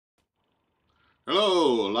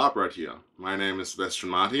Hello, LarpWright here. My name is Sebastian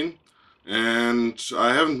Martin, and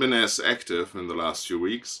I haven't been as active in the last few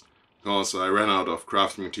weeks because I ran out of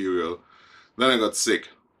crafting material. Then I got sick,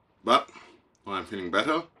 but I'm feeling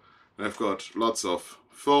better. I've got lots of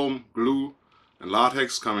foam, glue, and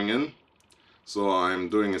latex coming in. So I'm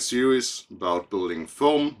doing a series about building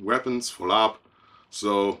foam weapons for LARP,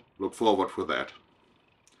 so look forward for that.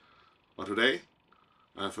 But today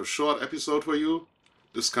I have a short episode for you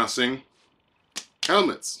discussing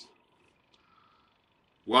helmets.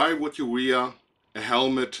 Why would you wear a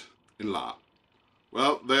helmet in LARP?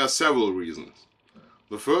 Well, there are several reasons.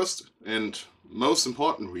 The first and most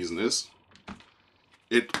important reason is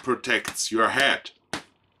it protects your head.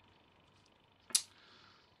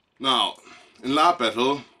 Now, in LARP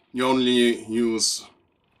battle, you only use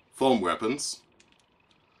foam weapons,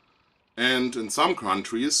 and in some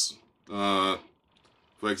countries, for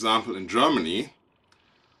example in Germany,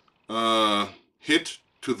 hit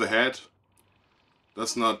to the head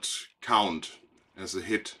does not count as a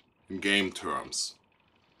hit in game terms,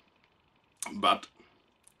 but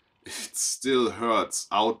it still hurts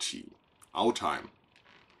out time.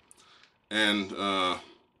 And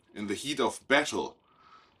in the heat of battle,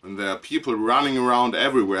 when there are people running around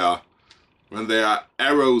everywhere, when there are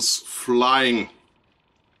arrows flying,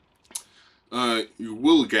 you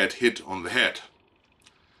will get hit on the head.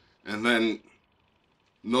 And then,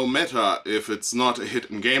 no matter if it's not a hit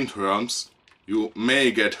in game terms, you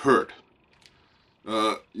may get hurt.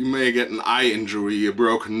 You may get an eye injury, a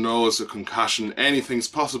broken nose, a concussion, anything's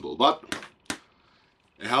possible, but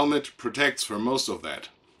a helmet protects for most of that.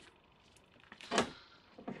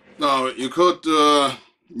 Now, you could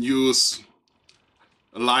use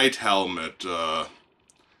a light helmet,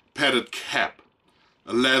 padded cap,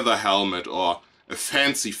 a leather helmet, or a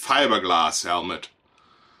fancy fiberglass helmet,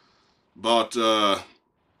 but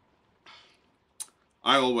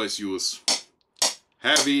I always use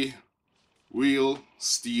heavy, real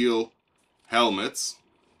steel helmets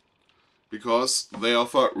because they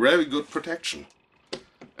offer very good protection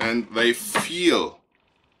and they feel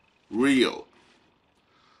real.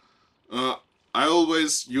 I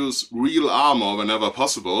always use real armor whenever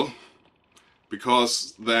possible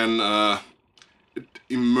because then it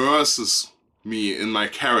immerses me in my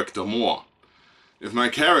character more. If my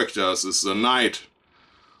character is a knight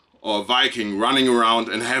or Viking running around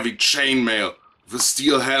in heavy chainmail with a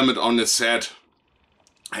steel helmet on his head,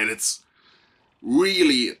 and it's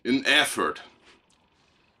really an effort,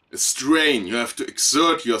 a strain, you have to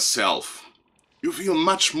exert yourself, you feel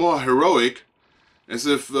much more heroic as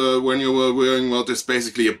if when you were wearing what is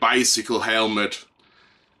basically a bicycle helmet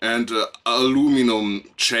and aluminum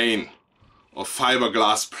chain or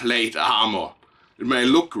fiberglass plate armor. It may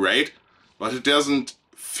look great, but it doesn't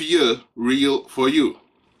feel real for you.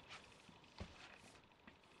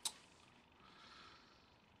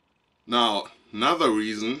 Now, another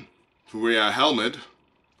reason to wear a helmet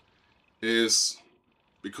is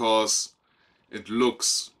because it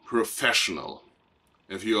looks professional.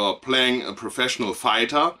 If you are playing a professional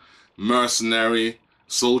fighter, mercenary,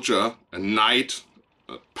 soldier, a knight,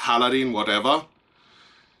 a paladin, whatever,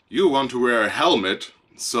 you want to wear a helmet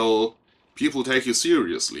so people take you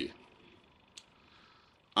seriously.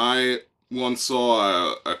 I once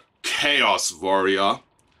saw a chaos warrior,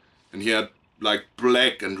 and he had like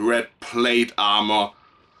black and red plate armor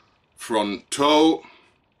from toe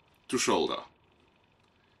to shoulder.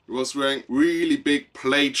 He was wearing really big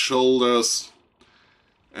plate shoulders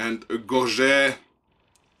and a gorget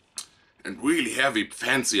and really heavy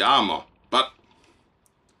fancy armor, but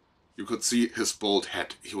you could see his bald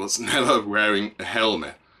head. He was never wearing a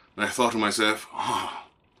helmet. And I thought to myself, oh,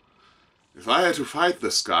 if I had to fight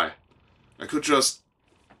this guy, I could just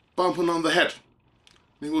bump him on the head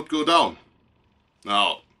and he would go down.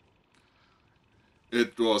 Now,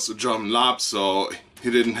 it was a German LARP, so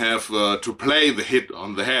he didn't have to play the hit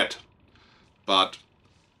on the head. But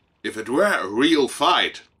if it were a real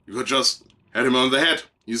fight, you could just hit him on the head,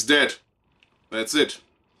 he's dead. That's it.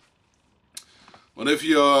 But if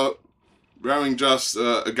you're wearing just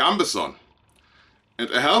a gambeson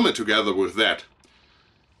and a helmet together with that,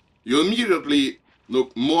 you immediately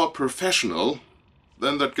look more professional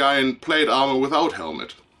than that guy in plate armor without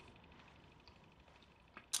helmet.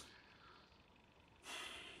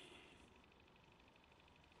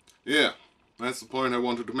 Yeah, that's the point I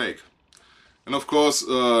wanted to make. And of course,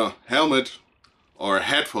 helmet, or a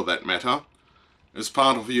hat for that matter, is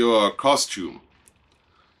part of your costume.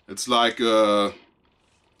 It's like 30%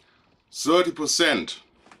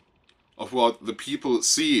 of what the people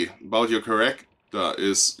see about your character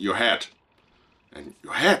is your hat. And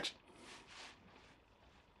your hat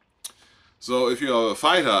So if you're a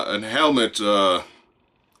fighter, a helmet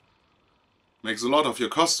makes a lot of your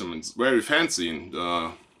costume. It's very fancy, and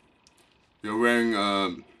you're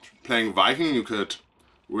wearing playing Viking, you could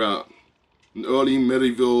wear an early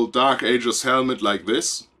medieval Dark Ages helmet like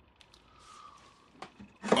this.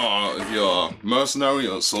 Or if you're a mercenary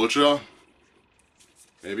or a soldier,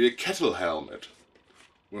 maybe a kettle helmet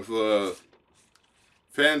with a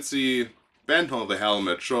fancy band on the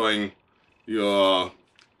helmet showing your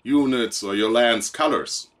units or your land's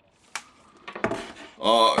colors.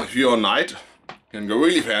 Or if you're a knight, you can go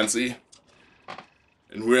really fancy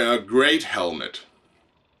and wear a great helmet.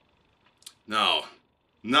 Now,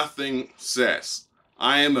 nothing says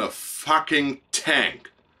I am a fucking tank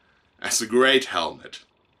as a great helmet.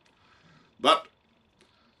 But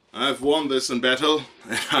I've won this in battle,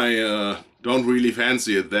 and I don't really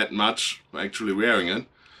fancy it that much, actually wearing it.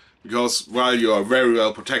 Because while you are very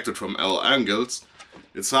well protected from all angles,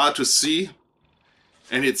 it's hard to see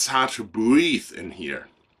and it's hard to breathe in here.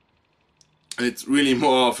 It's really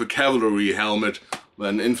more of a cavalry helmet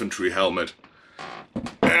than an infantry helmet.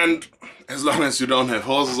 And as long as you don't have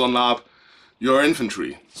horses on Larp, you're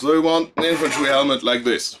infantry. So you want an infantry helmet like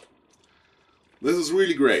this. This is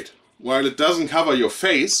really great. While it doesn't cover your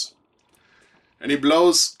face, any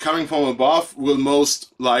blows coming from above will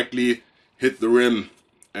most likely hit the rim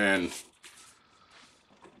and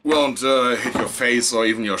won't hit your face or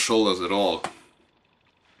even your shoulders at all.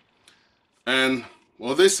 And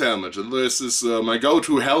well, this helmet, this is my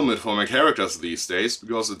go-to helmet for my characters these days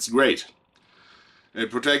because it's great. It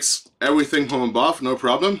protects everything from above, no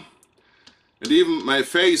problem. And even my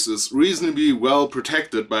face is reasonably well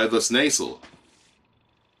protected by this nasal.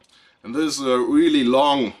 And this is a really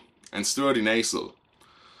long and sturdy nasal.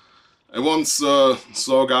 I once saw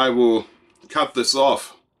a guy who cut this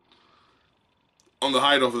off on the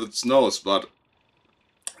height of its nose, but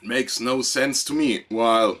it makes no sense to me.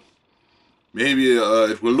 While maybe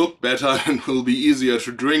it will look better and will be easier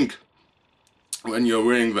to drink when you're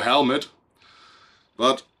wearing the helmet.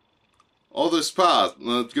 But all this part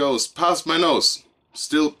that goes past my nose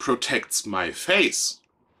still protects my face.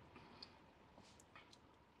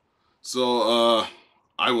 So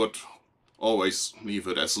I would always leave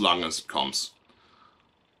it as long as it comes.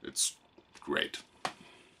 It's great.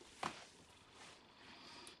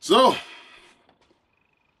 So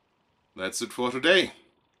that's it for today.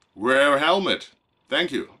 Wear a helmet.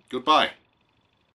 Thank you. Goodbye.